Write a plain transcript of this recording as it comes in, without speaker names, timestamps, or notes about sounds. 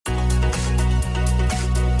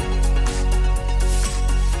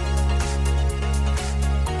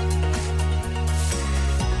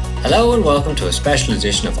Hello and welcome to a special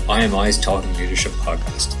edition of IMI's Talking Leadership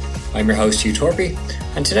podcast. I'm your host Hugh Torpey,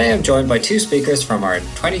 and today I'm joined by two speakers from our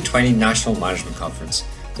 2020 National Management Conference,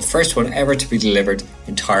 the first one ever to be delivered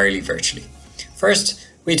entirely virtually. First,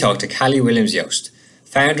 we talked to Callie Williams-Yost,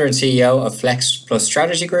 founder and CEO of Flex Plus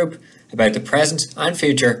Strategy Group, about the present and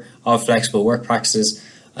future of flexible work practices,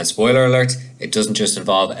 and spoiler alert, it doesn't just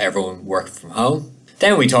involve everyone working from home.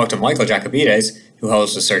 Then we talked to Michael Jacobides, who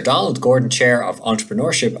holds the Sir Donald Gordon Chair of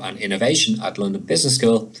Entrepreneurship and Innovation at London Business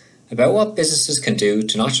School, about what businesses can do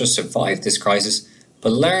to not just survive this crisis,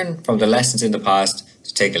 but learn from the lessons in the past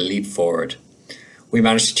to take a leap forward. We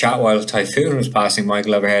managed to chat while a typhoon was passing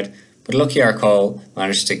Michael overhead, but lucky our call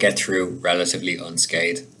managed to get through relatively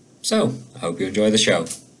unscathed. So, I hope you enjoy the show.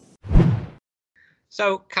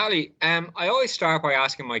 So, Callie, I always start by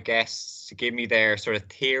asking my guests to give me their sort of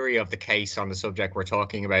theory of the case on the subject we're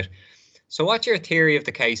talking about. So what's your theory of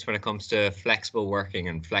the case when it comes to flexible working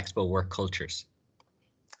and flexible work cultures?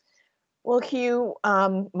 Well, Hugh,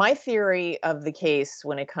 my theory of the case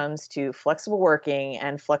when it comes to flexible working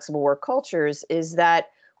and flexible work cultures is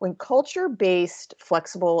that when culture-based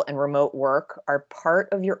flexible and remote work are part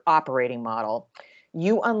of your operating model,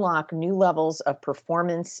 you unlock new levels of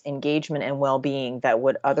performance, engagement, and well-being that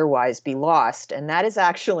would otherwise be lost. And that is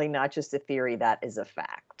actually not just a theory, that is a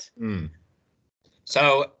fact.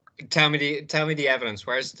 So tell me the evidence.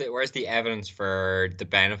 Where's the evidence for the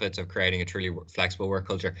benefits of creating a truly flexible work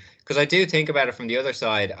culture? Because I do think about it from the other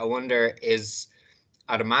side. I wonder, is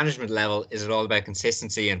at a management level, is it all about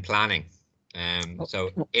consistency and planning?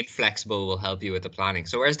 So inflexible will help you with the planning.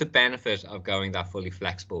 So where's the benefit of going that fully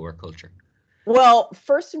flexible work culture? Well,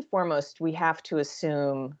 first and foremost, we have to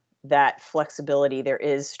assume that flexibility, there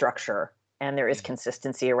is structure and there is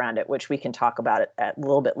consistency around it, which we can talk about it a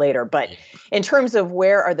little bit later. But in terms of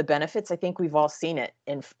where are the benefits, I think we've all seen it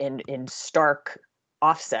in stark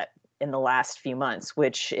offset in the last few months,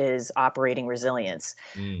 which is operating resilience.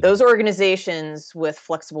 Those organizations with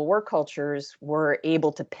flexible work cultures were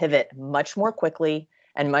able to pivot much more quickly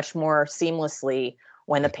and much more seamlessly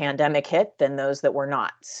when the pandemic hit than those that were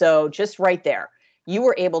not. So just right there, you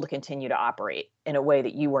were able to continue to operate in a way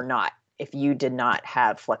that you were not if you did not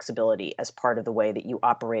have flexibility as part of the way that you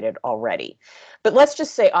operated already. But let's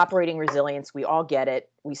just say operating resilience, we all get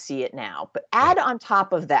it, we see it now. But add on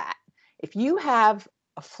top of that, if you have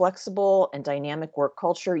a flexible and dynamic work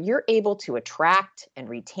culture, you're able to attract and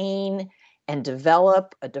retain and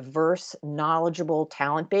develop a diverse, knowledgeable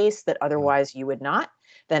talent base that otherwise you would not.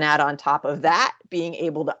 Then add on top of that, being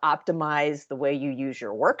able to optimize the way you use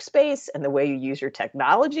your workspace and the way you use your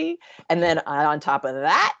technology. And then on top of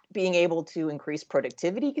that, being able to increase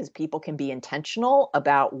productivity because people can be intentional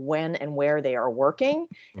about when and where they are working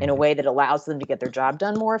in a way that allows them to get their job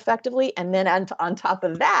done more effectively. And then on top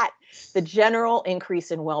of that, the general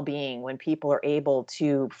increase in well-being when people are able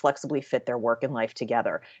to flexibly fit their work and life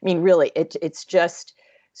together. I mean, really, it's just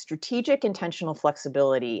strategic intentional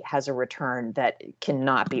flexibility has a return that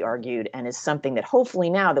cannot be argued and is something that hopefully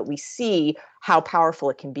now that we see how powerful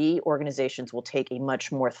it can be, organizations will take a much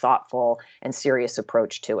more thoughtful and serious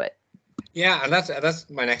approach to it. Yeah, and that's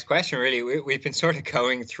my next question, really. We've been sort of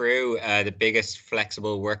going through the biggest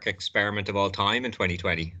flexible work experiment of all time in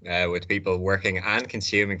 2020 with people working and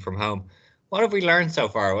consuming from home. What have we learned so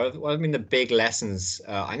far? What have been the big lessons?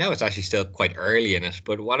 I know it's actually still quite early in it,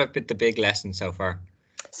 but what have been the big lessons so far?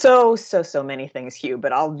 So many things, Hugh,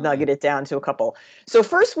 but I'll nugget it down to a couple. So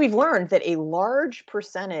first, we've learned that a large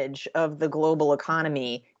percentage of the global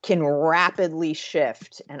economy can rapidly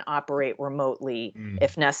shift and operate remotely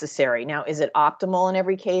if necessary. Now, is it optimal in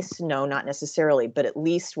every case? No, not necessarily, but at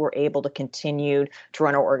least we're able to continue to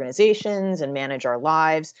run our organizations and manage our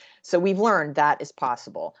lives. So we've learned that is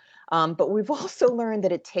possible. But we've also learned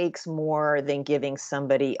that it takes more than giving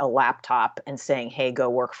somebody a laptop and saying, hey, go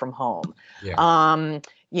work from home.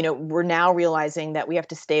 We're now realizing that we have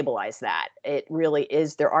to stabilize that. It really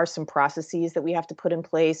is. There are some processes that we have to put in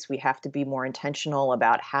place. We have to be more intentional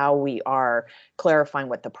about how we are clarifying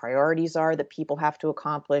what the priorities are that people have to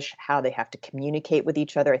accomplish, how they have to communicate with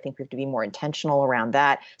each other. I think we have to be more intentional around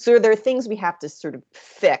that. So there are things we have to sort of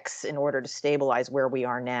fix in order to stabilize where we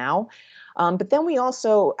are now. But then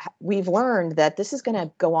we've learned that this is going to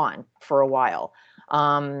go on for a while.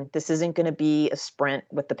 This isn't going to be a sprint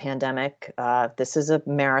with the pandemic. This is a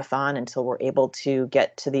marathon until we're able to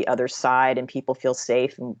get to the other side and people feel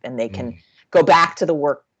safe and they can go back to the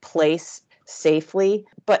workplace safely.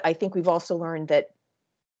 But I think we've also learned that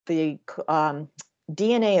the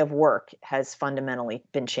DNA of work has fundamentally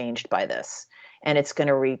been changed by this. And it's going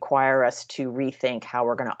to require us to rethink how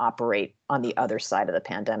we're going to operate on the other side of the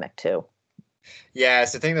pandemic too. Yeah,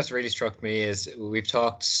 it's the thing that's really struck me is we've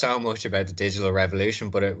talked so much about the digital revolution,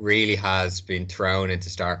 but it really has been thrown into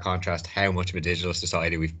stark contrast how much of a digital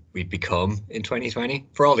society we've become in 2020,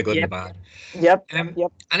 for all the good and the Yep. bad. Yep. Um,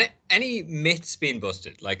 Yep. and any myths been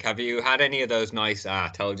busted? Like, have you had any of those nice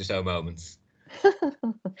told you so moments?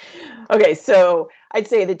 Okay, so I'd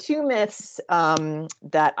say the two myths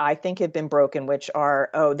that I think have been broken, which are,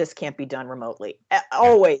 oh, this can't be done remotely. Yeah.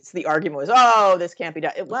 Always the argument was, oh, this can't be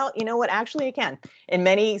done. Well, you know what? Actually, it can. In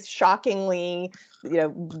many shockingly,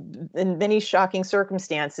 in many shocking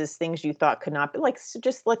circumstances, things you thought could not be. Like, so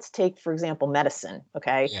just let's take, for example, medicine.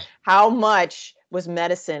 Okay, Yeah. how much was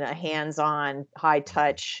medicine a hands-on,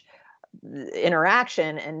 high-touch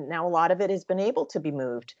interaction, and now a lot of it has been able to be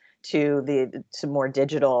moved to more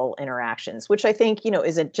digital interactions, which I think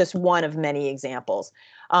isn't just one of many examples.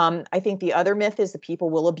 I think the other myth is that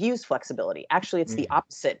people will abuse flexibility. Actually, it's the Mm.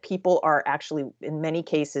 opposite. People are actually, in many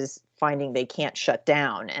cases, finding they can't shut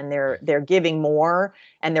down, and they're giving more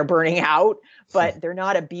and they're burning out, but they're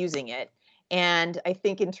not abusing it. And I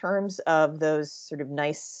think in terms of those sort of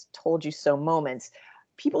nice "told you so" moments,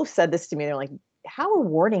 people have said this to me. They're like, how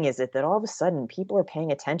rewarding is it that all of a sudden people are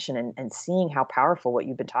paying attention and seeing how powerful what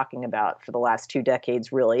you've been talking about for the last 2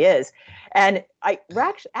 decades really is? And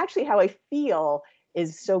actually how I feel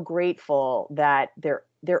is so grateful that there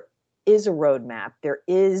is a roadmap. There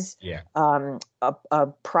is Yeah. a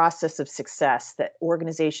process of success that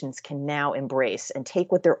organizations can now embrace and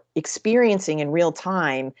take what they're experiencing in real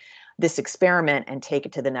time, this experiment, and take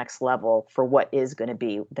it to the next level for what is going to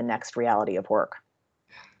be the next reality of work.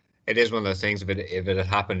 It is one of those things. If it had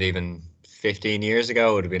happened even 15 years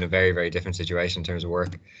ago, it would have been a very, very different situation in terms of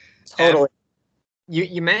work. Um, Totally.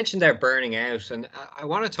 you mentioned there burning out, and I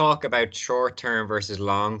want to talk about short term versus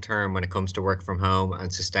long term when it comes to work from home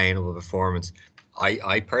and sustainable performance.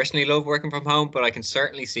 I personally love working from home, but I can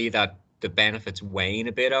certainly see that the benefits wane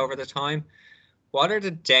a bit over the time. What are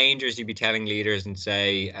the dangers you'd be telling leaders in,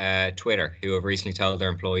 say, Twitter, who have recently told their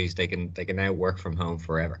employees they can now work from home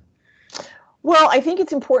forever? Well, I think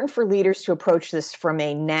it's important for leaders to approach this from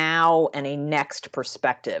a now and a next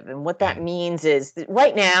perspective. And what that Mm. means is that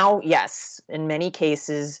right now, yes, in many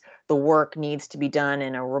cases, the work needs to be done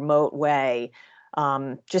in a remote way,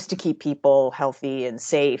 just to keep people healthy and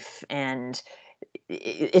safe. And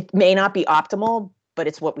it may not be optimal, but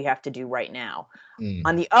it's what we have to do right now. On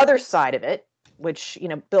Mm. the other side of it, which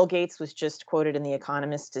Bill Gates was just quoted in The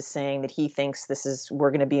Economist as saying that he thinks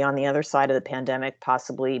we're going to be on the other side of the pandemic,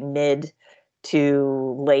 possibly mid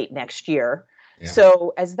to late next year. Yeah.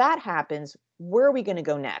 So as that happens, where are we going to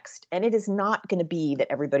go next? And it is not going to be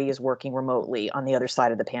that everybody is working remotely on the other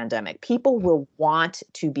side of the pandemic. People will want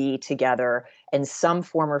to be together in some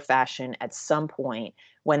form or fashion at some point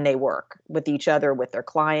when they work with each other, with their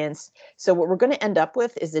clients. So what we're going to end up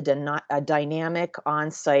with is a dynamic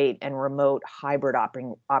on-site and remote hybrid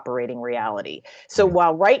operating reality. So Yeah.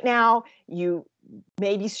 while right now you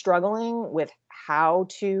may be struggling with how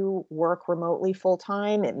to work remotely full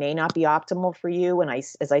time, it may not be optimal for you. And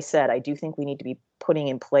as I said, I do think we need to be putting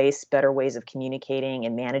in place better ways of communicating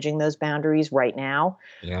and managing those boundaries right now.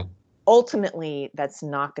 Yeah. Ultimately, that's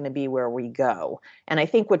not going to be where we go. And I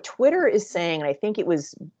think what Twitter is saying, and I think it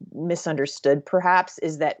was misunderstood perhaps,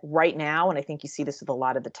 is that right now, and I think you see this with a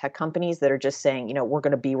lot of the tech companies that are just saying, we're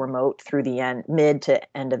going to be remote through the mid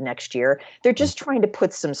to end of next year. They're Mm. just trying to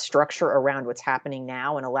put some structure around what's happening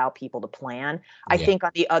now and allow people to plan. I Yeah. think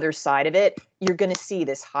on the other side of it, you're going to see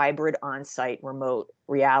this hybrid on-site remote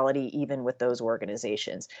reality, even with those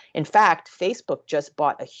organizations. In fact, Facebook just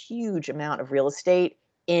bought a huge amount of real estate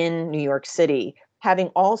in New York City, having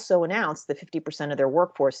also announced that 50% of their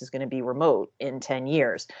workforce is going to be remote in 10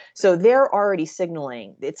 years. So they're already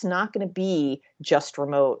signaling it's not going to be just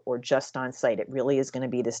remote or just on site. It really is going to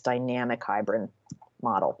be this dynamic hybrid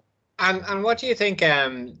model. And what do you think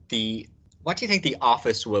the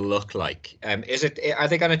office will look like? Are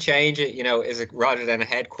they going to change it? Is it rather than a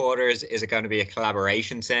headquarters? Is it going to be a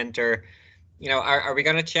collaboration center? Are we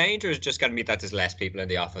going to change, or is it just going to be that there's less people in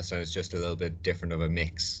the office and it's just a little bit different of a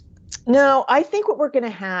mix? No, I think what we're going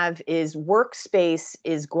to have is workspace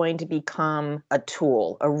is going to become a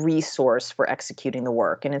tool, a resource for executing the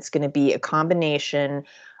work. And it's going to be a combination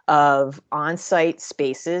of on-site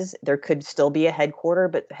spaces. There could still be a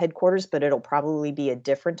headquarters, but it'll probably be a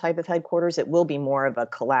different type of headquarters. It will be more of a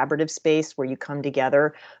collaborative space where you come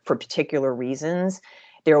together for particular reasons.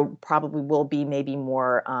 There probably will be maybe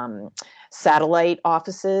more satellite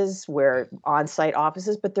offices, where on-site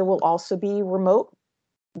offices, but there will also be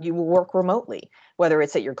you will work remotely. whether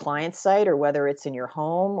it's at your client site or whether it's in your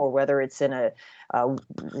home or whether it's in a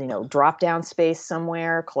drop down space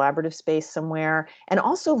somewhere, collaborative space somewhere. And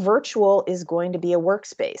also virtual is going to be a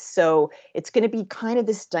workspace. So it's going to be kind of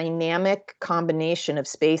this dynamic combination of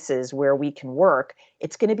spaces where we can work.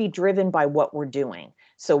 It's going to be driven by what we're doing.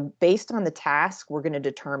 So based on the task, we're going to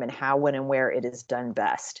determine how, when, and where it is done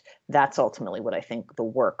best. That's ultimately what I think the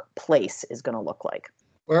workplace is going to look like.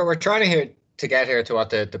 We're trying to get here to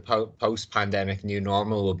what the post-pandemic new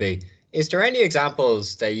normal will be. Is there any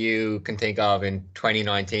examples that you can think of in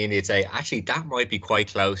 2019 you'd say, actually, that might be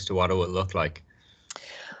quite close to what it would look like?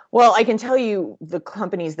 Well, I can tell you the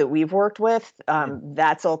companies that we've worked with,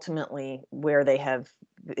 that's ultimately where they have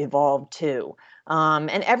evolved to.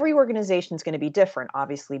 And every organization is going to be different,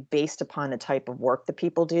 obviously, based upon the type of work that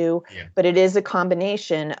people do. Yeah. But it is a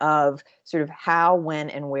combination of sort of how, when,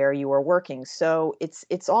 and where you are working. So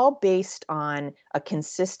it's all based on a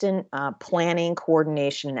consistent planning,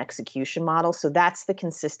 coordination, and execution model. So that's the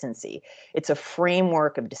consistency. It's a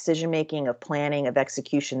framework of decision-making, of planning, of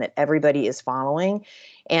execution that everybody is following.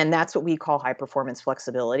 And that's what we call high performance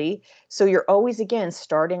flexibility. So you're always, again,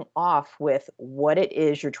 starting off with what it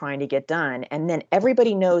is you're trying to get done. And then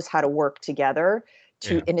everybody knows how to work together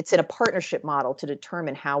and it's in a partnership model to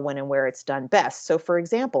determine how, when, and where it's done best. So for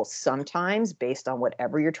example, sometimes based on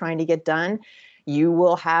whatever you're trying to get done, you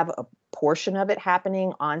will have a portion of it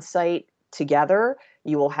happening on site together.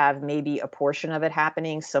 You will have maybe a portion of it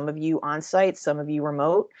happening, some of you on site, some of you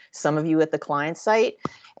remote, some of you at the client site.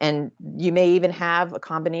 And you may even have a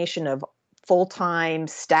combination of full-time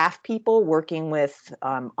staff people working with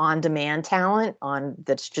on-demand talent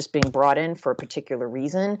that's just being brought in for a particular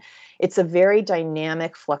reason. It's a very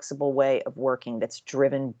dynamic, flexible way of working that's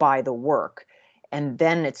driven by the work. And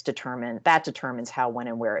then that determines how, when,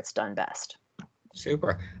 and where it's done best.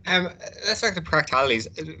 Super. Let's talk the practicalities.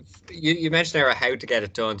 You mentioned there how to get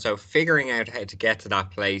it done. So figuring out how to get to that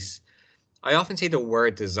place. I often see the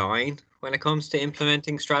word design when it comes to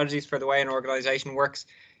implementing strategies for the way an organization works.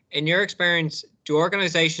 In your experience, do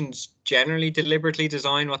organizations generally deliberately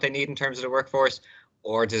design what they need in terms of the workforce,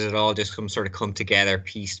 or does it all just come together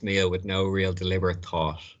piecemeal with no real deliberate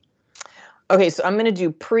thought? Okay, so I'm going to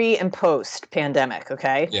do pre and post pandemic,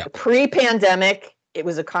 okay? Yeah. Pre-pandemic, it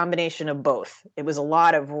was a combination of both. It was a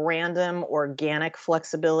lot of random, organic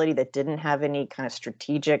flexibility that didn't have any kind of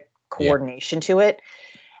strategic coordination to it.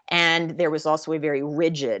 And there was also a very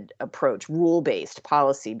rigid approach, rule-based,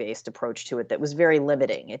 policy-based approach to it that was very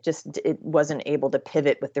limiting. It wasn't able to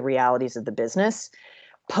pivot with the realities of the business.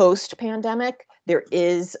 Post-pandemic, there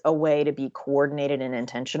is a way to be coordinated and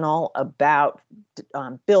intentional about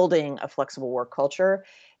building a flexible work culture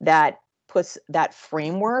that puts that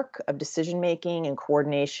framework of decision-making and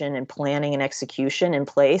coordination and planning and execution in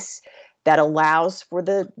place that allows for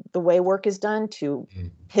the way work is done to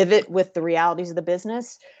pivot with the realities of the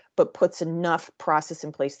business, but puts enough process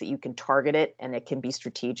in place that you can target it and it can be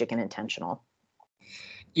strategic and intentional.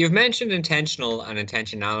 You've mentioned intentional and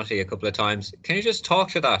intentionality a couple of times. Can you just talk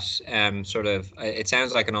to that it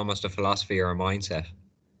sounds like almost a philosophy or a mindset?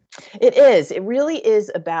 It is. It really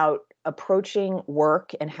is about approaching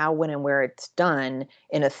work and how, when, and where it's done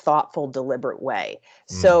in a thoughtful, deliberate way.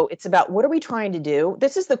 So it's about, what are we trying to do?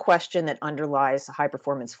 This is the question that underlies high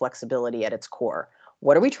performance flexibility at its core.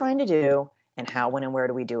 What are we trying to do, and how, when, and where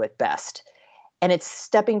do we do it best? And it's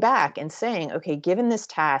stepping back and saying, okay, given this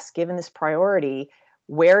task, given this priority,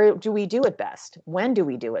 where do we do it best? When do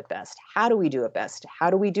we do it best? How do we do it best? How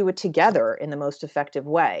do we do it together in the most effective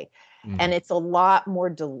way? And it's a lot more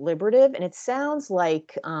deliberative, and it sounds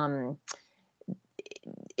like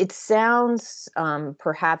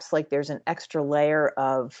perhaps like there's an extra layer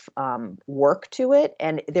of work to it,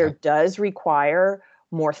 and there does require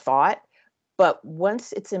more thought. But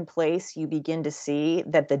once it's in place, you begin to see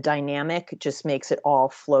that the dynamic just makes it all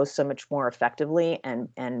flow so much more effectively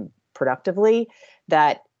and productively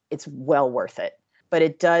that it's well worth it. But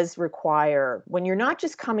it does require, when you're not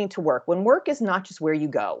just coming to work, when work is not just where you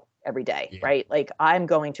go every day, right? Like, I'm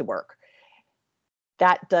going to work.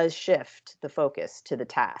 That does shift the focus to the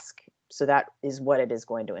task. So that is what it is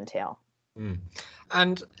going to entail.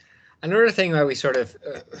 And another thing that we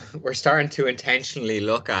we're starting to intentionally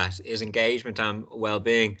look at is engagement and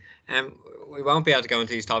well-being. We won't be able to go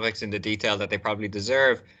into these topics in the detail that they probably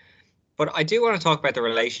deserve, but I do want to talk about the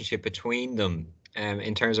relationship between them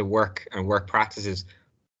in terms of work and work practices.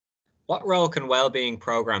 What role can well-being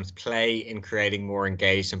programs play in creating more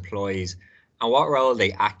engaged employees, and what role are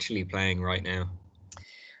they actually playing right now?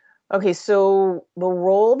 Okay, so the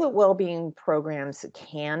role that well-being programs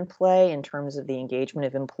can play in terms of the engagement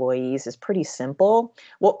of employees is pretty simple.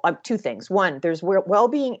 Well, two things. One, there's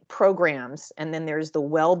well-being programs, and then there's the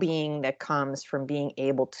well-being that comes from being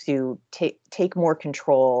able to take more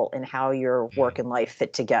control in how your work and life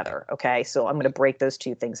fit together. Okay, so I'm going to break those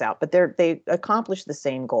two things out, but they accomplish the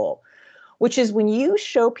same goal, which is when you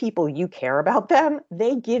show people you care about them,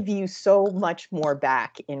 they give you so much more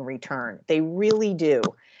back in return. They really do.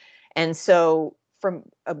 And so, from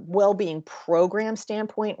a well-being program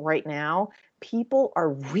standpoint, right now, people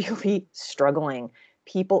are really struggling.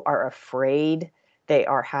 People are afraid. They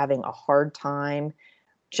are having a hard time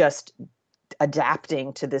just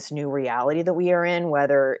adapting to this new reality that we are in,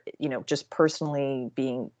 whether, just personally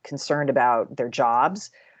being concerned about their jobs,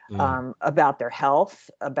 about their health,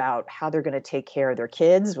 about how they're going to take care of their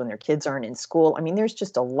kids when their kids aren't in school. I mean, there's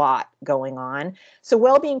just a lot going on. So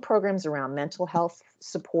well-being programs around mental health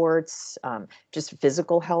supports, just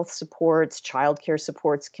physical health supports, childcare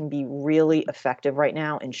supports can be really effective right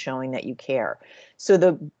now in showing that you care. So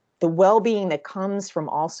the well-being that comes from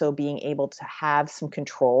also being able to have some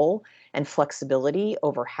control and flexibility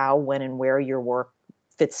over how, when, and where your work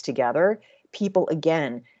fits together, people,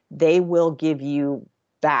 again, they will give you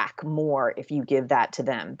back more if you give that to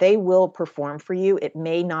them. They will perform for you. It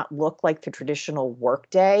may not look like the traditional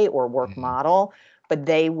work day or work model, but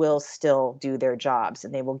they will still do their jobs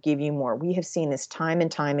and they will give you more. We have seen this time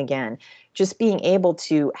and time again. Just being able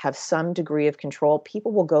to have some degree of control,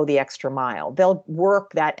 people will go the extra mile. They'll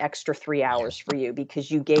work that extra 3 hours for you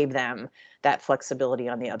because you gave them that flexibility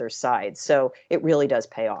on the other side. So it really does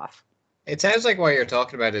pay off. It sounds like what you're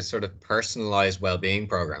talking about is sort of personalized well-being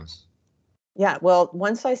programs. Yeah, well,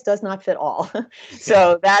 one size does not fit all.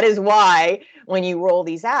 So that is why when you roll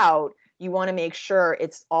these out, you want to make sure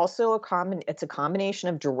it's also it's a combination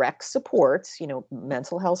of direct supports,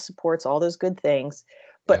 mental health supports, all those good things,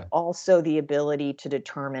 but also the ability to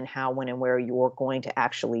determine how, when, and where you're going to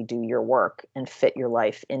actually do your work and fit your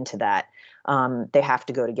life into that. They have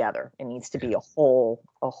to go together. It needs to be a whole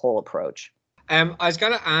approach. I was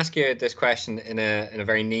going to ask you this question in a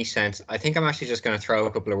very niche sense. I think I'm actually just going to throw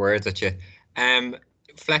a couple of words at you.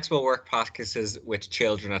 Flexible work practices with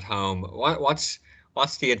children at home. What's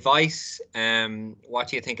the advice? What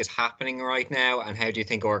do you think is happening right now, and how do you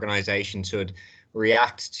think organisations should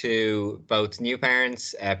react to both new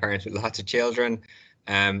parents, parents with lots of children,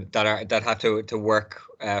 that have to work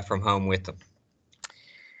from home with them?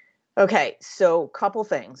 Okay, so couple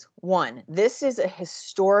things. One, this is a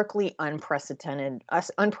historically unprecedented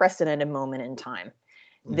moment in time.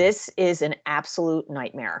 This is an absolute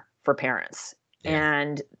nightmare for parents.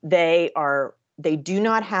 And they do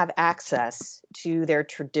not have access to their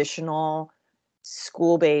traditional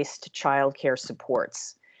school-based childcare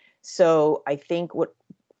supports. So I think what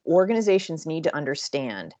organizations need to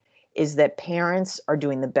understand is that parents are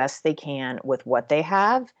doing the best they can with what they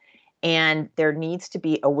have. And there needs to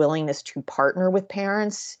be a willingness to partner with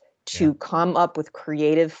parents to come up with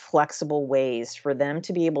creative, flexible ways for them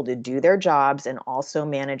to be able to do their jobs and also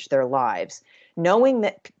manage their lives. Knowing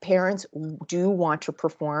that parents do want to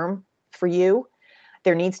perform for you,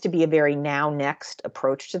 there needs to be a very now-next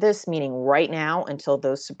approach to this, meaning right now until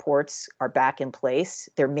those supports are back in place.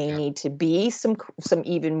 There may need to be some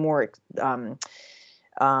even more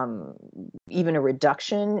even a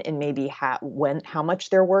reduction in maybe how much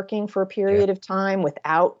they're working for a period of time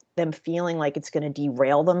without them feeling like it's going to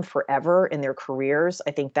derail them forever in their careers.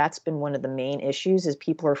 I think that's been one of the main issues is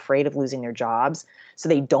people are afraid of losing their jobs. So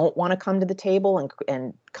they don't want to come to the table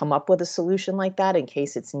and come up with a solution like that in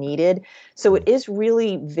case it's needed. So it is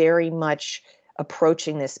really very much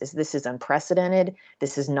approaching this as this is unprecedented.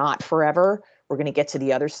 This is not forever. We're going to get to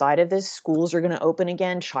the other side of this. Schools are going to open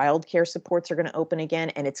again. Childcare supports are going to open again,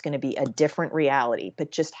 and it's going to be a different reality. But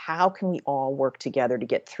just how can we all work together to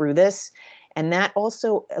get through this? And that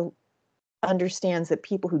also understands that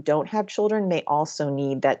people who don't have children may also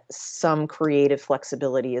need that some creative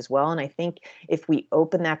flexibility as well. And I think if we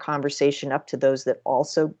open that conversation up to those that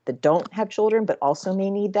don't have children, but also may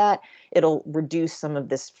need that, it'll reduce some of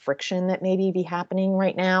this friction that maybe be happening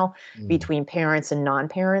right now between parents and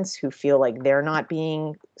non-parents who feel like they're not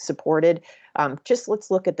being supported. Just let's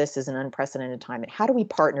look at this as an unprecedented time. And how do we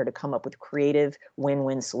partner to come up with creative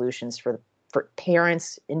win-win solutions for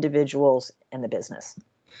parents, individuals, and the business?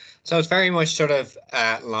 So it's very much sort of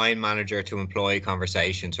line manager to employee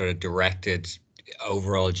conversation, sort of directed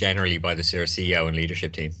overall generally by the CEO and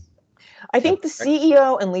leadership team. I think the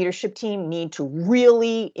CEO and leadership team need to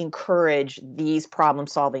really encourage these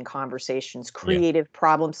problem-solving conversations, creative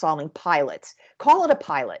problem-solving pilots. Call it a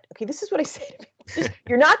pilot. Okay, this is what I say to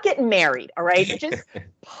You're not getting married, all right? Just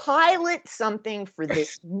pilot something for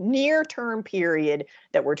this near-term period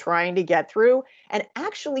that we're trying to get through and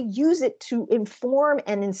actually use it to inform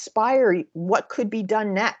and inspire what could be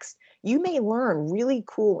done next. You may learn really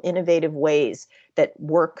cool, innovative ways that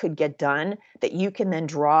work could get done that you can then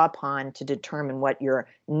draw upon to determine what your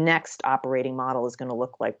next operating model is going to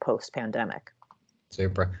look like post-pandemic.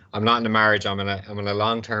 Super. I'm not in a marriage. I'm in a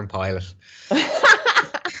long-term pilot.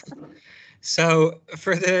 So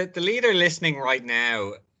for the leader listening right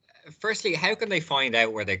now, firstly, how can they find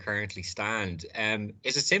out where they currently stand?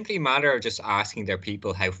 Is it simply a matter of just asking their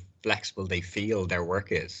people how flexible they feel their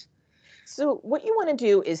work is? So what you want to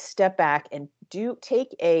do is step back and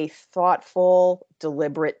take a thoughtful,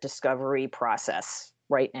 deliberate discovery process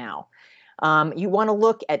right now. You want to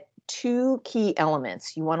look at two key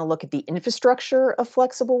elements. You want to look at the infrastructure of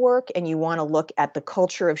flexible work, and you want to look at the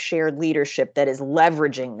culture of shared leadership that is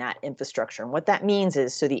leveraging that infrastructure. And what that means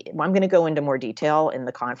is, I'm going to go into more detail in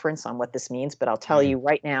the conference on what this means, but I'll tell you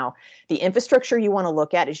right now, the infrastructure you want to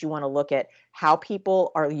look at is you want to look at how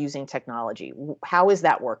people are using technology. How is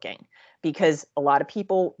that working? Because a lot of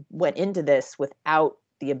people went into this without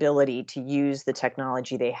the ability to use the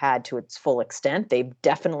technology they had to its full extent. They've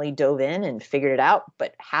definitely dove in and figured it out,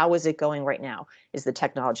 but how is it going right now? Is the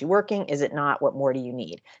technology working? Is it not? What more do you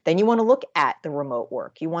need? Then you want to look at the remote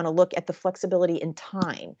work. You want to look at the flexibility in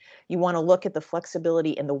time. You want to look at the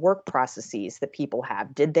flexibility in the work processes that people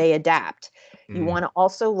have. Did they adapt? You want to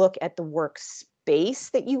also look at the work space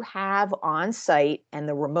that you have on site and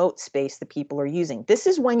the remote space that people are using. This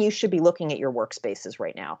is when you should be looking at your workspaces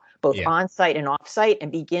right now, both on site and off site,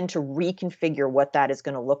 and begin to reconfigure what that is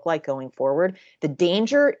going to look like going forward. The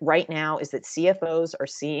danger right now is that CFOs are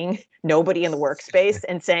seeing nobody in the workspace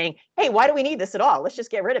and saying, hey, why do we need this at all? Let's just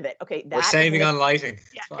get rid of it. Okay, we're saving on lighting.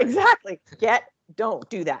 Yeah, exactly. Don't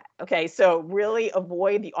do that. Okay, so really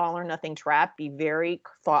avoid the all or nothing trap. Be very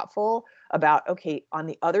thoughtful about, okay, on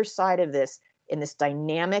the other side of this, in this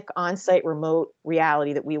dynamic on-site remote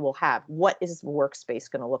reality that we will have, what is the workspace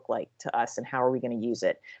going to look like to us and how are we going to use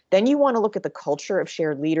it? Then you want to look at the culture of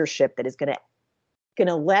shared leadership that is going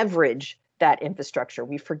to leverage that infrastructure.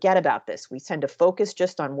 We forget about this. We tend to focus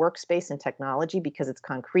just on workspace and technology because it's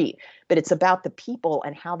concrete, but it's about the people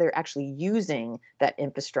and how they're actually using that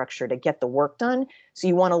infrastructure to get the work done. So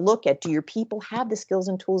you want to look at, do your people have the skills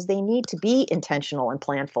and tools they need to be intentional and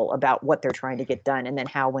planful about what they're trying to get done, and then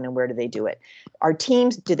how, when, and where do they do it? Our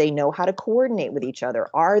teams, do they know how to coordinate with each other?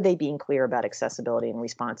 Are they being clear about accessibility and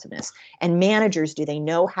responsiveness? And managers, do they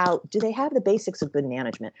have the basics of good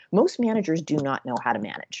management? Most managers do not know how to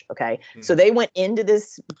manage, okay? So they went into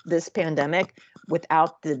this pandemic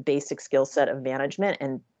without the basic skill set of management,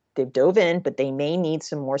 and they've dove in, but they may need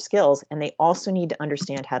some more skills, and they also need to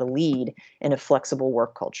understand how to lead in a flexible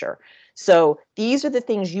work culture. So these are the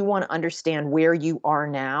things you want to understand where you are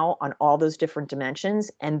now on all those different dimensions.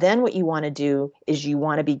 And then what you want to do is you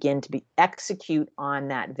want to begin to execute on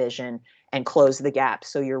that vision and close the gap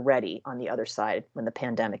so you're ready on the other side when the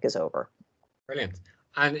pandemic is over. Brilliant.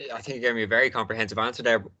 And I think you gave me a very comprehensive answer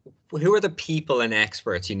there. Who are the people and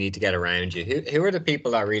experts you need to get around you? Who are the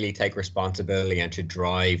people that really take responsibility and to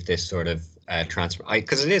drive this sort of transfer?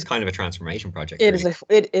 Because it is kind of a transformation project. It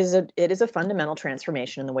is a fundamental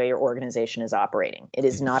transformation in the way your organization is operating. It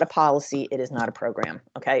is not a policy. It is not a program.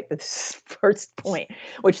 Okay, that's the first point,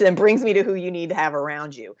 which then brings me to who you need to have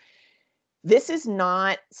around you. This is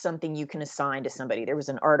not something you can assign to somebody. There was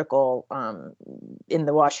an article in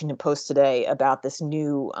the Washington Post today about this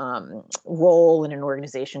new role in an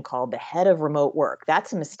organization called the head of remote work.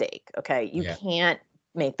 That's a mistake. Okay, you can't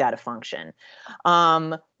make that a function.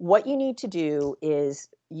 What you need to do is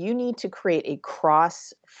you need to create a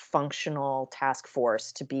cross-functional task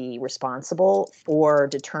force to be responsible for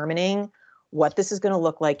determining what this is going to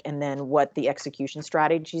look like, and then what the execution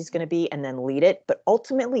strategy is going to be, and then lead it. But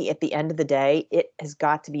ultimately, at the end of the day, it has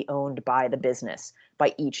got to be owned by the business,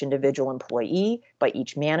 by each individual employee, by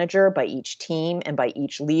each manager, by each team, and by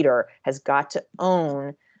each leader has got to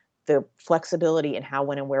own the flexibility and how,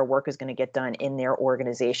 when, and where work is going to get done in their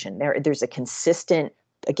organization. There's a consistent,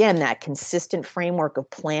 again, that consistent framework of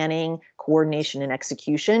planning, coordination, and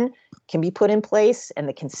execution can be put in place, and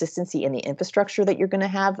the consistency in the infrastructure that you're going to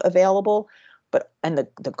have available, and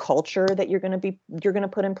the culture that you're going to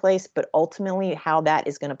put in place. But ultimately, how that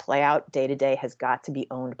is going to play out day to day has got to be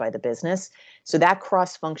owned by the business. So that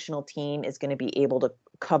cross-functional team is going to be able to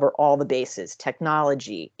cover all the bases: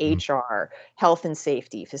 technology, HR, health and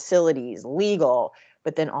safety, facilities, legal,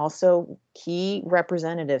 but then also key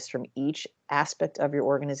representatives from each aspect of your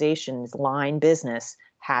organization's line business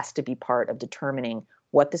has to be part of determining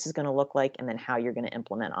what this is going to look like and then how you're going to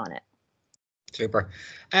implement on it. Super.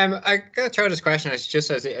 I got to throw this question as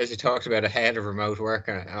you talked about ahead of remote work,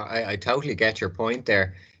 and I totally get your point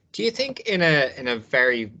there. Do you think, in a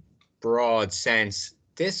very broad sense,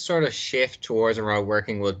 this sort of shift towards remote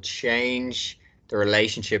working will change the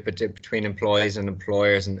relationship between employees and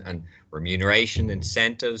employers, and remuneration,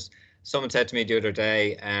 incentives? Someone said to me the other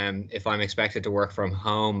day, if I'm expected to work from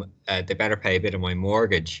home, they better pay a bit of my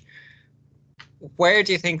mortgage. Where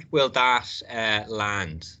do you think will that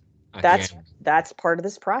land at the That's end? that's part of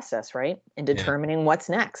this process, right? In Yeah. determining what's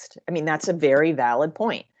next. I mean, that's a very valid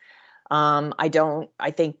point.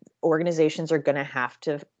 I think organizations are going to have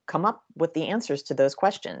to come up with the answers to those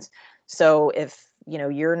questions. So if,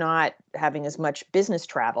 you're not having as much business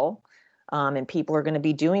travel, and people are going to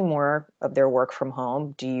be doing more of their work from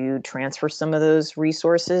home, do you transfer some of those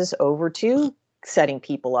resources over to setting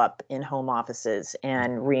people up in home offices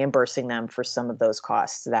and reimbursing them for some of those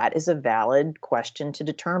costs? That is a valid question to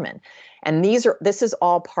determine. And this is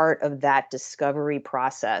all part of that discovery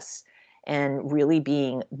process, and really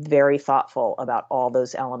being very thoughtful about all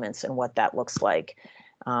those elements and what that looks like.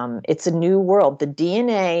 It's a new world. The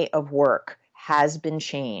DNA of work has been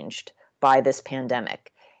changed by this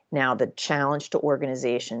pandemic. Now, the challenge to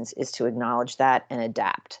organizations is to acknowledge that and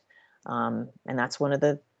adapt. And that's one of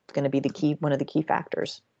the key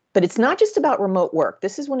factors. But it's not just about remote work.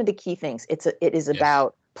 This is one of the key things. It is Yes.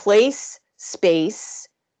 about place, space,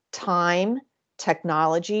 time,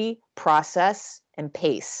 technology, process, and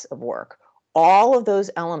pace of work. All of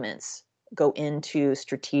those elements go into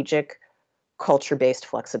strategic culture-based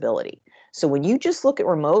flexibility. So when you just look at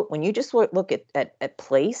remote, when you just look at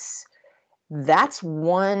place, that's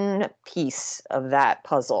one piece of that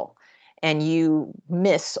puzzle. And you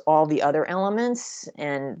miss all the other elements.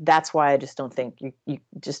 And that's why I just don't think you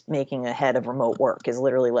just making a head of remote work is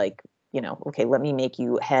literally like, okay, let me make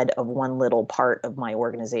you head of one little part of my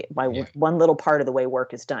organization, Yeah. one little part of the way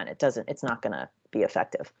work is done. It's not going to be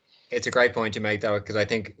effective. It's a great point to make, though, because I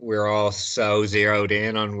think we're all so zeroed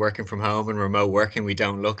in on working from home and remote working. We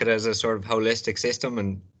don't look at it as a sort of holistic system,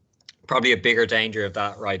 and probably a bigger danger of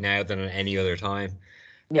that right now than at any other time. Um,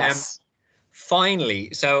 Yes.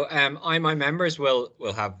 Finally, so my members will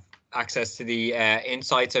have access to the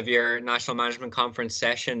insights of your National Management Conference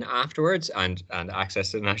session afterwards, and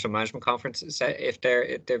access to the National Management Conference if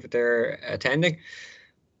they're attending.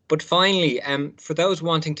 But finally, for those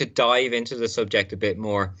wanting to dive into the subject a bit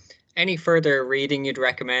more, any further reading you'd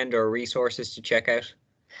recommend or resources to check out?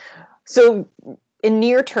 So in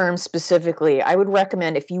near term specifically, I would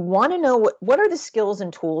recommend, if you want to know what are the skills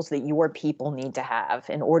and tools that your people need to have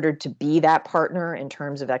in order to be that partner in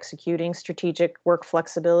terms of executing strategic work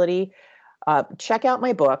flexibility, check out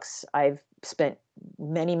my books. I've spent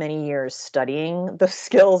many, many years studying those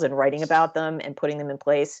skills and writing about them and putting them in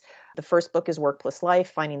place. The first book is Work Plus Life,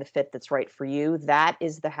 Finding the Fit That's Right for You. That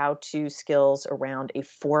is the how-to skills around a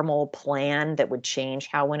formal plan that would change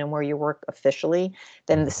how, when, and where you work officially.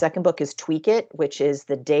 Then the second book is Tweak It, which is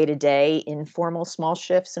the day-to-day informal small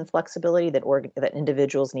shifts and flexibility that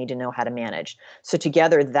individuals need to know how to manage. So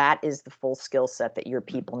together, that is the full skill set that your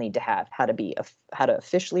people need to have, how to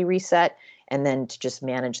officially reset, and then to just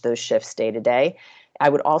manage those shifts day to day. I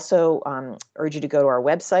would also urge you to go to our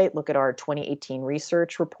website, look at our 2018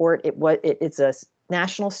 research report. It's a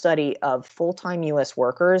national study of full-time U.S.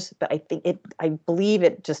 workers, but I believe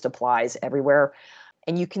it just applies everywhere.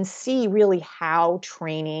 And you can see really how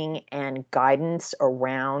training and guidance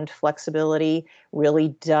around flexibility really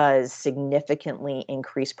does significantly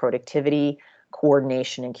increase productivity,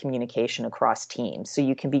 coordination, and communication across teams. So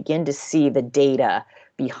you can begin to see the data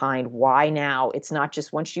behind why now it's not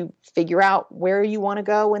just once you figure out where you want to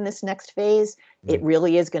go in this next phase, it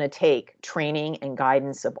really is going to take training and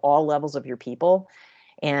guidance of all levels of your people.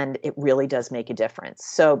 And it really does make a difference.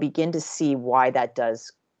 So begin to see why that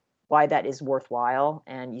is worthwhile.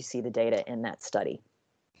 And you see the data in that study.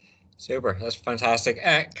 Super, that's fantastic.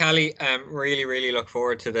 Callie, really, really look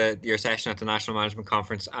forward to your session at the National Management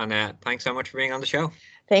Conference, and thanks so much for being on the show.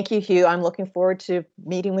 Thank you, Hugh. I'm looking forward to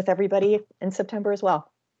meeting with everybody in September as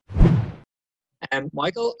well.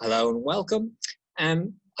 Michael, hello and welcome.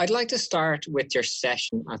 I'd like to start with your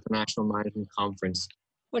session at the National Management Conference.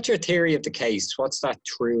 What's your theory of the case? What's that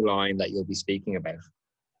through line that you'll be speaking about?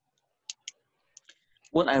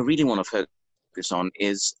 What I really want to focus on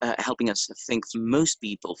is helping us think. Most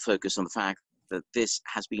people focus on the fact that this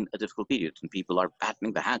has been a difficult period and people are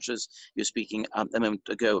battening the hatches. You're speaking a moment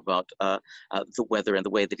ago about the weather and the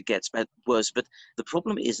way that it gets worse. But the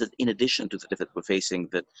problem is that in addition to the difficulty we're facing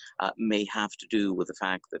that may have to do with the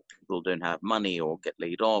fact that people don't have money or get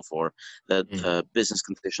laid off or that business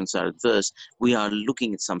conditions are adverse, we are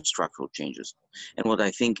looking at some structural changes. And what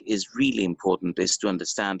I think is really important is to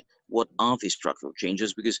understand what are these structural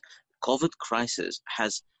changes, because COVID crisis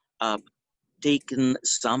has taken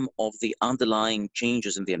some of the underlying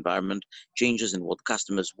changes in the environment, changes in what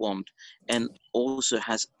customers want, and also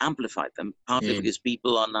has amplified them, partly because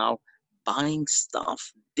people are now buying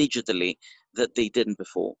stuff digitally that they didn't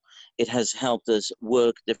before. It has helped us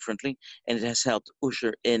work differently, and it has helped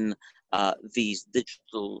usher in these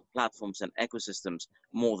digital platforms and ecosystems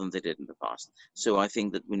more than they did in the past. So I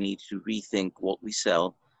think that we need to rethink what we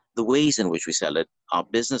sell, the ways in which we sell it, our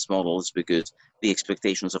business models, because the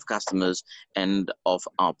expectations of customers and of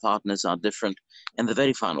our partners are different. And the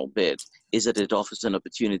very final bit is that it offers an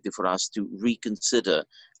opportunity for us to reconsider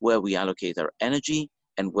where we allocate our energy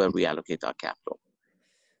and where we allocate our capital.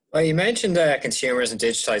 Well, you mentioned consumers and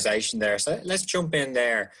digitization there, so let's jump in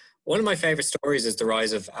there. One of my favorite stories is the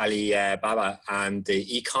rise of Alibaba and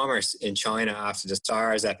the e-commerce in China after the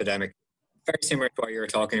SARS epidemic. Very similar to what you were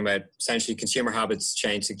talking about. Essentially, consumer habits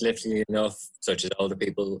changed significantly enough, such as older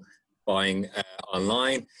people buying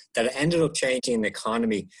online, that it ended up changing the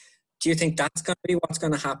economy. Do you think that's going to be what's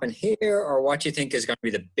going to happen here, or what do you think is going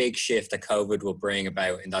to be the big shift that COVID will bring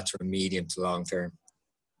about in that sort of medium to long term?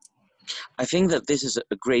 I think that this is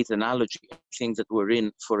a great analogy. I think that we're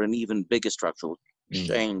in for an even bigger structural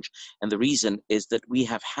change. And the reason is that we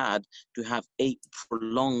have had to have a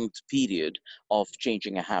prolonged period of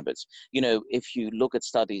changing our habits. You know, if you look at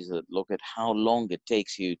studies that look at how long it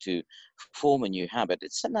takes you to form a new habit,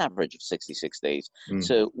 it's an average of 66 days.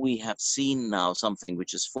 So we have seen now something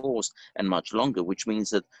which is forced and much longer, which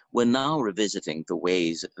means that we're now revisiting the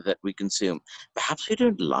ways that we consume. Perhaps we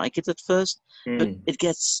don't like it at first, but it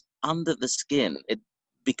gets under the skin. It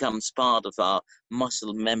becomes part of our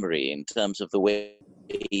muscle memory in terms of the way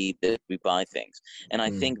that we buy things. And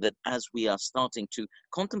I think that as we are starting to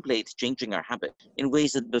contemplate changing our habit in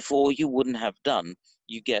ways that before you wouldn't have done,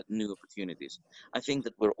 you get new opportunities. I think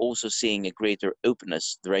that we're also seeing a greater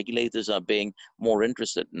openness. The regulators are being more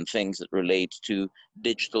interested in things that relate to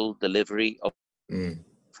digital delivery of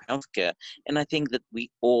healthcare. And I think that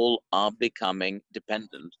we all are becoming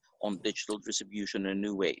dependent on digital distribution in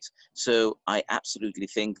new ways. So I absolutely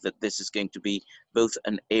think that this is going to be both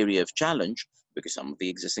an area of challenge, because some of the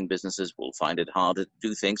existing businesses will find it harder to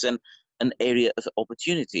do things, and an area of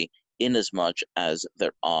opportunity, in as much as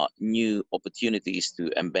there are new opportunities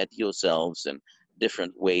to embed yourselves in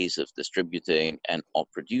different ways of distributing and of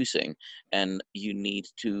producing. And you need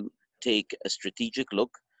to take a strategic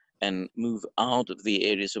look and move out of the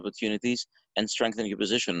areas of opportunities and strengthen your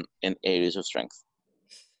position in areas of strength.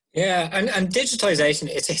 Yeah, and digitization,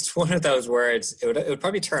 it's one of those words, it would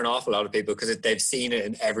probably turn off a lot of people because they've seen it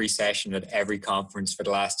in every session at every conference for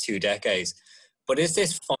the last 2 decades. But is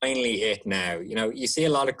this finally it now? You know, you see a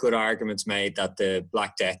lot of good arguments made that the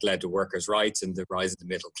Black Death led to workers' rights and the rise of the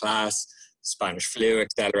middle class. Spanish flu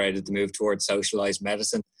accelerated the move towards socialized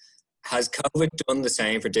medicine. Has COVID done the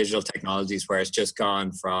same for digital technologies, where it's just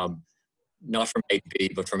gone from, not from A to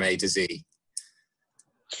B, but from A to Z?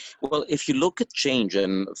 Well, if you look at change,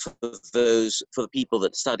 and for the people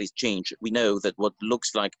that studies change, we know that what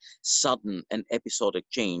looks like sudden and episodic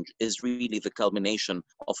change is really the culmination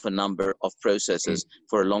of a number of processes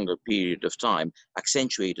for a longer period of time,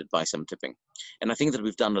 accentuated by some tipping. And I think that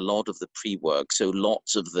we've done a lot of the pre-work. So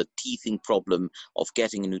lots of the teething problem of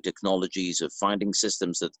getting new technologies, of finding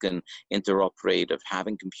systems that can interoperate, of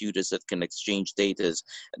having computers that can exchange data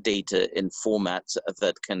in formats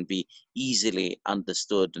that can be easily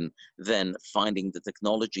understood, and then finding the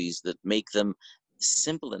technologies that make them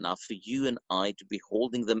simple enough for you and I to be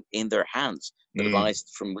holding them in their hands. The device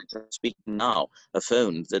from which I'm speaking now, a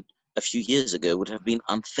phone that a few years ago would have been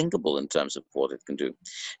unthinkable in terms of what it can do.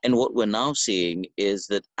 And what we're now seeing is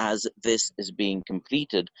that as this is being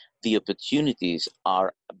completed, the opportunities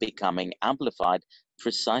are becoming amplified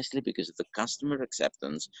precisely because of the customer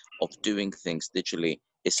acceptance of doing things digitally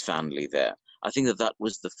is finally there. I think that that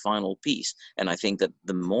was the final piece. And I think that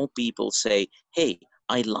the more people say, hey,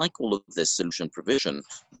 I like all of this solution provision,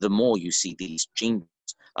 the more you see these changes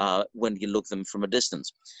when you look them from a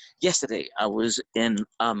distance. Yesterday, I was in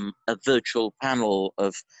a virtual panel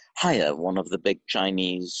of Haier, one of the big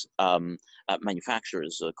Chinese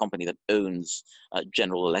manufacturers, a company that owns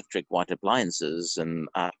General Electric white appliances and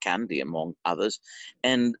Candy, among others.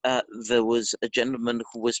 And there was a gentleman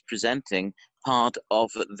who was presenting part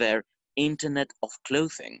of their Internet of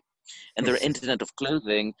Clothing. And their Internet of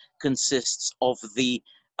Clothing consists of the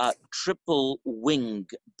triple wing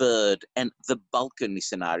bird and the balcony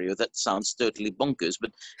scenario. That sounds totally bonkers,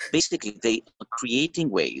 but basically they are creating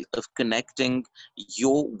ways of connecting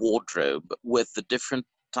your wardrobe with the different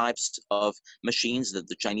types of machines that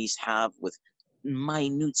the Chinese have, with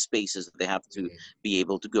minute spaces that they have to be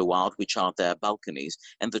able to go out, which are their balconies.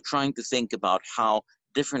 And they're trying to think about how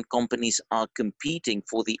different companies are competing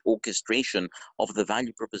for the orchestration of the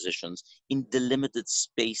value propositions in delimited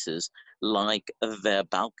spaces like their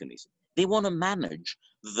balconies. They want to manage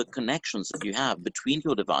the connections that you have between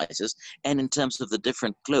your devices and in terms of the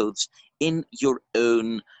different clothes in your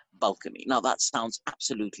own balcony. Now, that sounds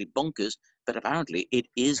absolutely bonkers, but apparently it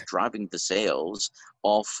is driving the sales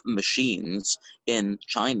of machines in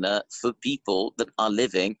China for people that are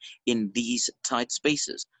living in these tight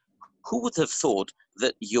spaces. Who would have thought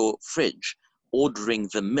that your fridge ordering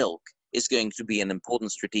the milk is going to be an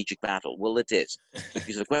important strategic battle? Well, it is.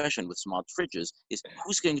 Because the question with smart fridges is,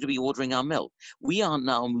 who's going to be ordering our milk? We are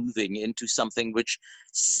now moving into something which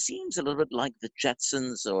seems a little bit like the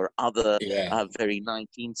Jetsons or other very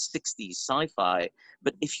 1960s sci-fi.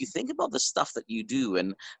 But if you think about the stuff that you do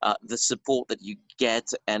and the support that you get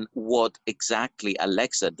and what exactly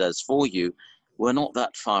Alexa does for you, we're not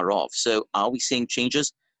that far off. So are we seeing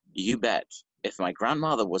changes? You bet. If my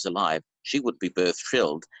grandmother was alive, she would be both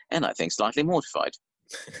thrilled and I think slightly mortified.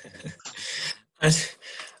 And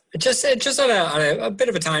just on a bit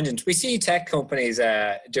of a tangent, we see tech companies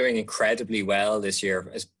doing incredibly well this year,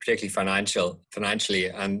 particularly financially,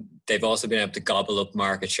 and they've also been able to gobble up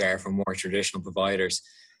market share from more traditional providers.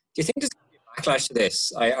 Do you think there's going to be a backlash to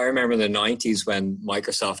this? I remember in the 90s when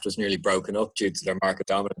Microsoft was nearly broken up due to their market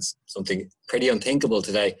dominance, something pretty unthinkable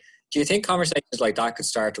today. Do you think conversations like that could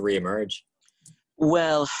start to reemerge?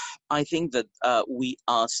 Well, I think that we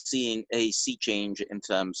are seeing a sea change in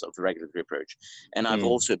terms of the regulatory approach. And I've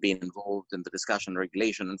also been involved in the discussion on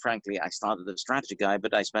regulation. And frankly, I started as a strategy guy,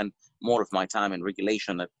 but I spent more of my time in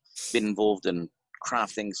regulation. I've been involved in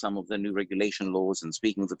crafting some of the new regulation laws and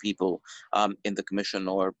speaking with the people in the commission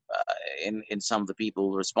or in some of the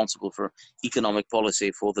people responsible for economic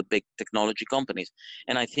policy for the big technology companies.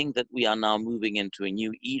 And I think that we are now moving into a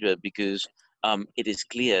new era because it is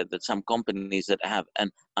clear that some companies that have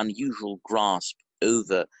an unusual grasp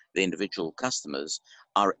over the individual customers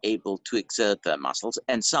are able to exert their muscles,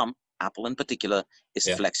 and some, Apple in particular, is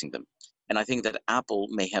flexing them. And I think that Apple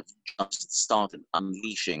may have just started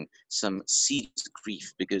unleashing some serious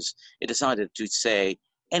grief because it decided to say,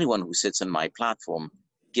 anyone who sits on my platform,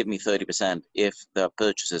 give me 30% if the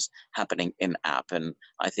purchase is happening in app. And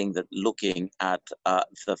I think that looking at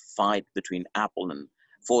the fight between Apple and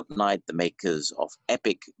Fortnite, the makers of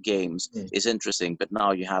Epic Games, is interesting. But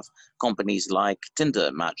now you have companies like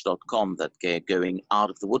Tinder, Match.com that are going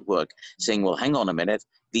out of the woodwork saying, well, hang on a minute,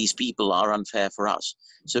 these people are unfair for us.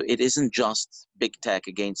 So it isn't just big tech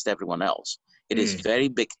against everyone else. It is very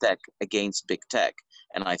big tech against big tech.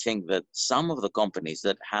 And I think that some of the companies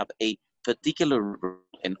that have a particular role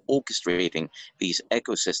in orchestrating these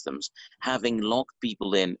ecosystems, having locked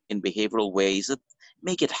people in behavioral ways that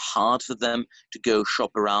make it hard for them to go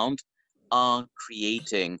shop around, are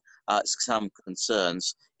creating some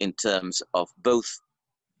concerns in terms of both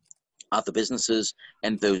other businesses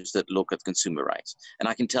and those that look at consumer rights. And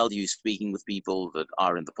I can tell you, speaking with people that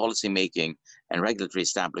are in the policymaking and regulatory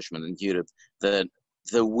establishment in Europe, that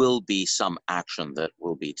there will be some action that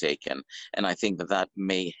will be taken. And I think that that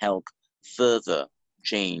may help further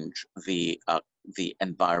change the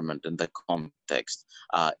environment and the context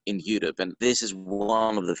in Europe. And this is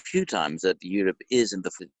one of the few times that Europe is in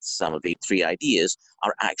some of the three ideas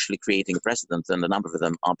are actually creating a precedent, and a number of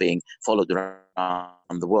them are being followed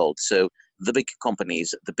around the world. So the big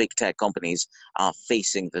companies, the big tech companies, are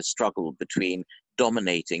facing the struggle between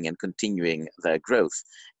dominating and continuing their growth.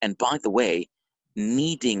 And by the way,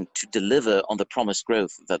 needing to deliver on the promised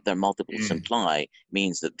growth that their multiples imply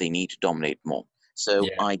means that they need to dominate more. So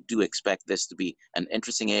I do expect this to be an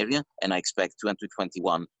interesting area, and I expect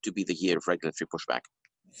 2021 to be the year of regulatory pushback.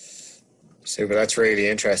 Super, that's really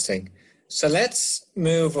interesting. So let's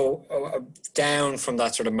move down from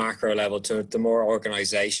that sort of macro level to the more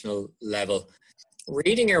organizational level.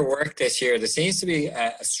 Reading your work this year, there seems to be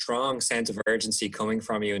a strong sense of urgency coming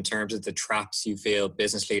from you in terms of the traps you feel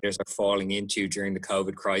business leaders are falling into during the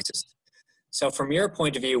COVID crisis. So from your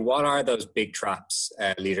point of view, what are those big traps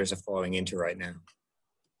leaders are falling into right now?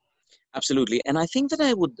 Absolutely. And I think that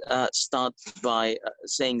I would start by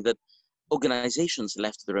saying that organizations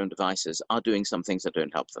left to their own devices are doing some things that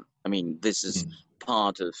don't help them. I mean, this is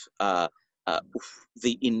part of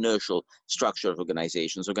the inertial structure of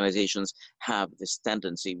organizations. Organizations have this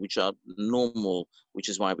tendency, which are normal, which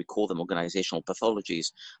is why we call them organizational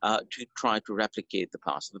pathologies, to try to replicate the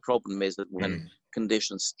past. The problem is that when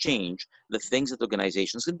conditions change, the things that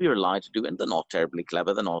organizations can be relied to do, and they're not terribly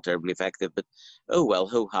clever, they're not terribly effective, but oh well,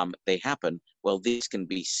 ho-hum, they happen. Well, these can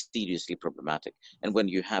be seriously problematic. And when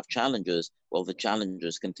you have challenges, well, the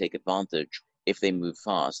challengers can take advantage, if they move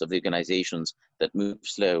fast, of the organizations that move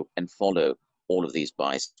slow and follow all of these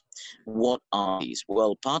biases. What are these?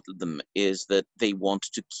 Well, part of them is that they want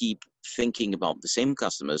to keep thinking about the same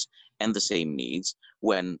customers and the same needs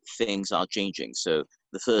when things are changing. So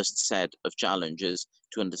the first set of challenges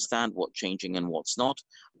to understand what's changing and what's not,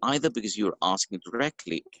 either because you're asking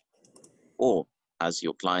directly, or as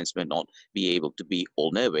your clients may not be able to be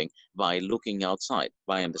all-knowing, by looking outside,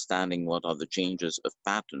 by understanding what are the changes of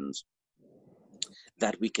patterns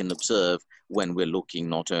that we can observe when we're looking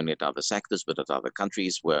not only at other sectors, but at other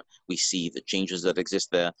countries where we see the changes that exist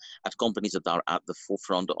there, at companies that are at the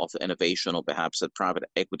forefront of innovation, or perhaps at private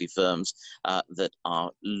equity firms that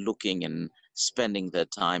are looking and spending their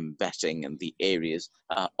time betting in the areas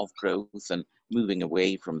of growth and moving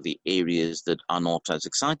away from the areas that are not as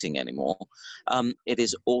exciting anymore. It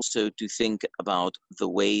is also to think about the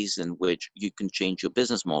ways in which you can change your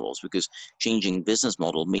business models, because changing business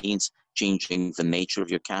model means changing the nature of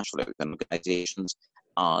your cash flow. And organizations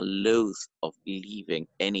are loath of leaving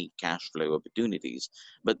any cash flow opportunities,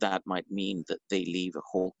 but that might mean that they leave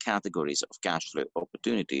whole categories of cash flow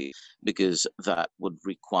opportunity, because that would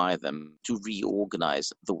require them to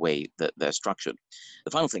reorganize the way that they're structured.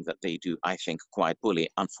 The final thing that they do, I think, quite poorly,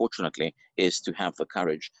 unfortunately, is to have the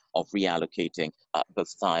courage of reallocating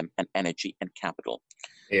both time and energy and capital.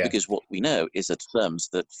 Yeah. Because what we know is that firms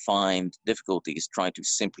that find difficulties try to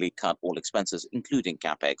simply cut all expenses, including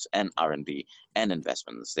CapEx and R&D and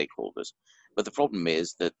investment in stakeholders. But the problem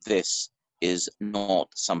is that this is not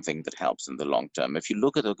something that helps in the long term. If you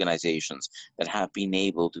look at organizations that have been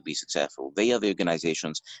able to be successful, they are the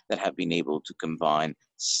organizations that have been able to combine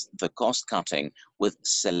the cost cutting with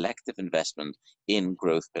selective investment in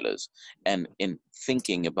growth pillars, and in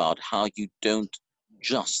thinking about how you don't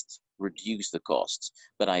just reduce the costs,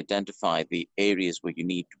 but identify the areas where you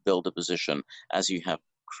need to build a position, as you have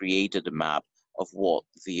created a map of what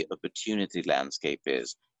the opportunity landscape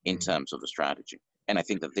is in terms of the strategy. And I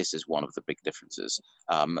think that this is one of the big difficulties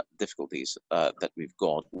that we've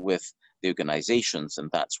got with the organizations. And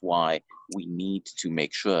that's why we need to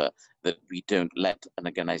make sure that we don't let an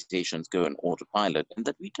organization go on autopilot, and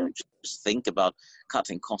that we don't just think about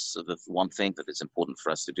cutting costs of the one thing that is important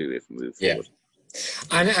for us to do if we move forward.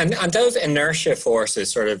 And those inertia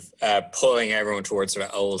forces sort of pulling everyone towards sort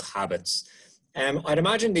of old habits. I'd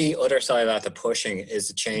imagine the other side of that, the pushing, is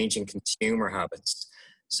the change in consumer habits.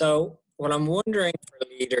 So what I'm wondering for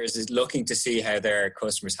leaders is looking to see how their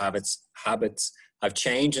customers' habits have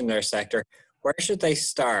changed in their sector. Where should they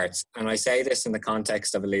start? And I say this in the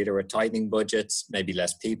context of a leader with tightening budgets, maybe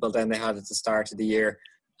less people than they had at the start of the year,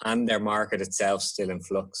 and their market itself still in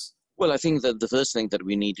flux. Well, I think that the first thing that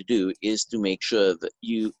we need to do is to make sure that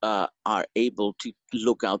you are able to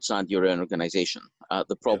look outside your own organization.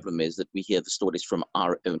 The problem is that we hear the stories from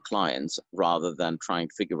our own clients rather than trying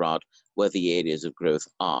to figure out where the areas of growth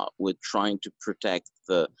are. We're trying to protect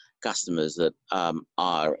the customers that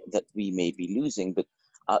that we may be losing, but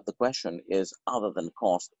the question is, other than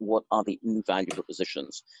cost, what are the new value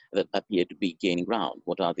propositions that appear to be gaining ground?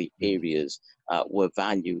 What are the areas where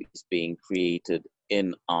value is being created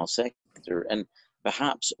in our sector, and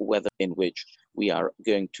perhaps whether in which we are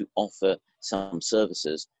going to offer some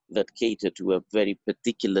services that cater to a very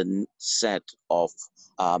particular set of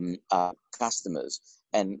customers.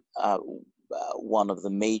 And one of the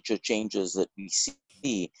major changes that we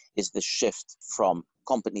see is the shift from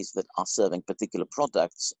companies that are serving particular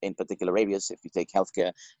products in particular areas. If you take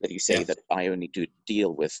healthcare, that you say that I only do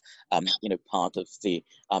deal with, part of the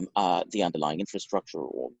underlying infrastructure,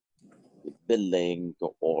 or billing,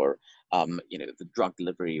 or the drug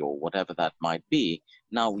delivery, or whatever that might be.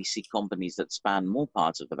 Now we see companies that span more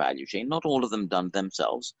parts of the value chain, not all of them done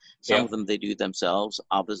themselves. Some of them they do themselves,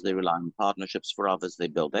 others they rely on partnerships, for others they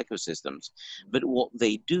build ecosystems. But what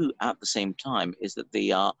they do at the same time is that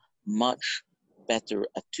they are much better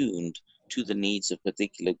attuned to the needs of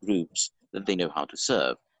particular groups that they know how to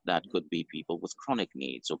serve. That could be people with chronic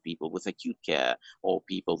needs, or people with acute care, or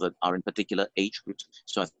people that are in particular age groups.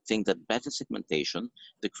 So I think that better segmentation,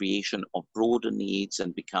 the creation of broader needs,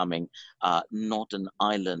 and becoming not an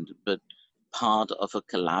island, but part of a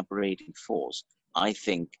collaborating force, I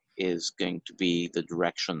think is going to be the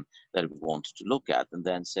direction that we want to look at. And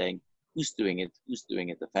then saying, who's doing it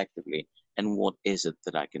effectively, and what is it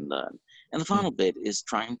that I can learn. And the final bit is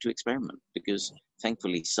trying to experiment, because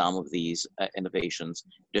thankfully some of these innovations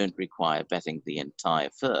don't require betting the entire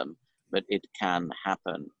firm, but it can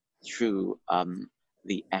happen through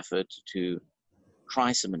the effort to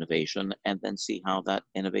try some innovation and then see how that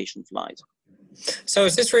innovation flies. So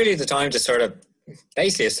is this really the time to sort of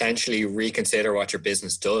basically essentially reconsider what your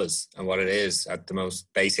business does and what it is at the most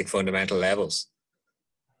basic fundamental levels?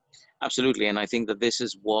 Absolutely. And I think that this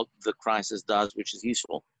is what the crisis does, which is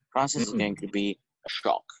useful. Crisis is going to be a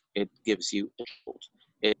shock. It gives you a jolt.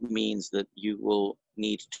 It means that you will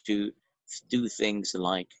need to do things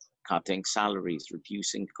like cutting salaries,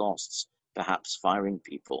 reducing costs, perhaps firing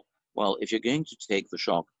people. Well, if you're going to take the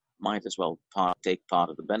shock, might as well take part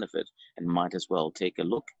of the benefit, and might as well take a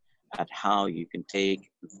look at how you can take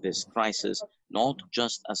this crisis not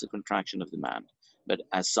just as a contraction of demand, but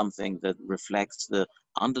as something that reflects the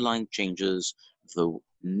underlying changes, the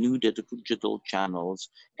new digital channels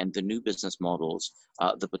and the new business models,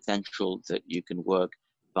 the potential that you can work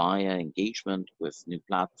via engagement with new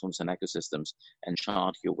platforms and ecosystems and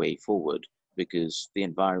chart your way forward, because the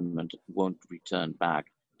environment won't return back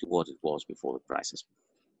to what it was before the crisis.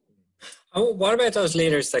 Oh, what about those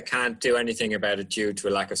leaders that can't do anything about it due to a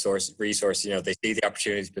lack of resource? You know, they see the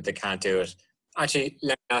opportunities, but they can't do it. Actually,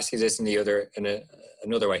 let me ask you this in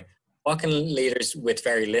another way. What can leaders with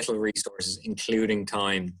very little resources, including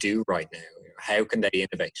time, do right now? How can they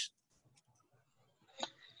innovate?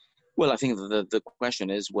 Well, I think the question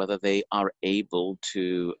is whether they are able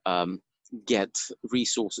to get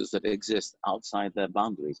resources that exist outside their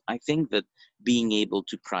boundaries. I think that being able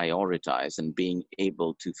to prioritize and being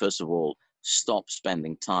able to, first of all, stop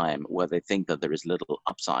spending time where they think that there is little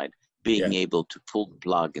upside, being able to pull the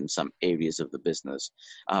plug in some areas of the business,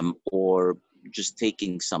 or just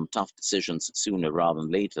taking some tough decisions sooner rather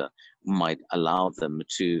than later might allow them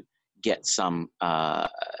to get some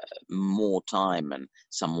more time and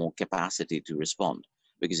some more capacity to respond.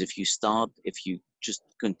 Because if you just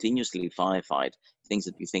continuously firefight things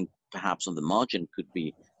that you think perhaps on the margin could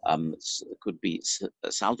be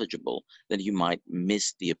salvageable, then you might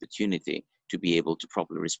miss the opportunity to be able to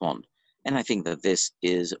properly respond. And I think that this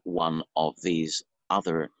is one of these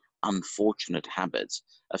other unfortunate habits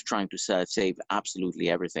of trying to save absolutely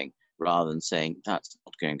everything rather than saying that's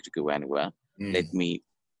not going to go anywhere. Let me,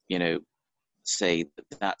 say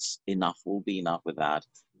that that's enough. Will be enough with that.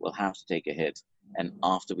 We'll have to take a hit. And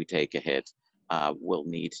after we take a hit, we'll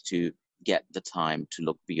need to get the time to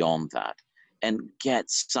look beyond that and get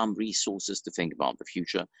some resources to think about the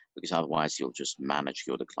future, because otherwise you'll just manage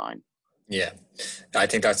your decline. Yeah, I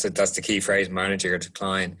think that's the key phrase, manage your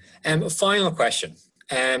decline. Final question.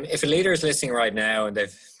 If a leader is listening right now and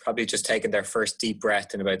they've probably just taken their first deep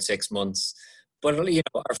breath in about 6 months, but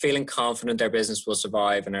are feeling confident their business will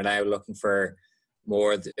survive and are now looking for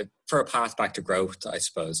a path back to growth, I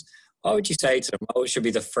suppose, what would you say to them? What should be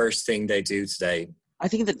the first thing they do today? I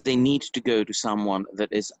think that they need to go to someone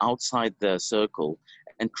that is outside their circle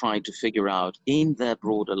and try to figure out in their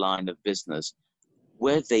broader line of business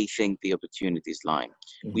where they think the opportunities lie.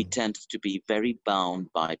 Mm-hmm. We tend to be very bound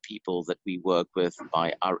by people that we work with,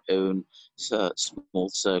 by our own small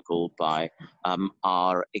circle, by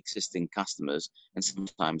our existing customers. And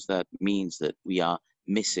sometimes that means that we are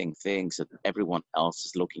missing things that everyone else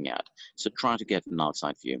is looking at. So try to get an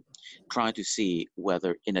outside view. Try to see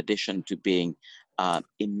whether, in addition to being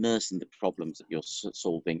immersed in the problems that you're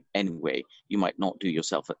solving anyway, you might not do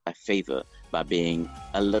yourself a favor by being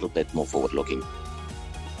a little bit more forward-looking.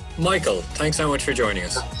 Michael, thanks so much for joining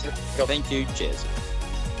us. Thank you. Cheers.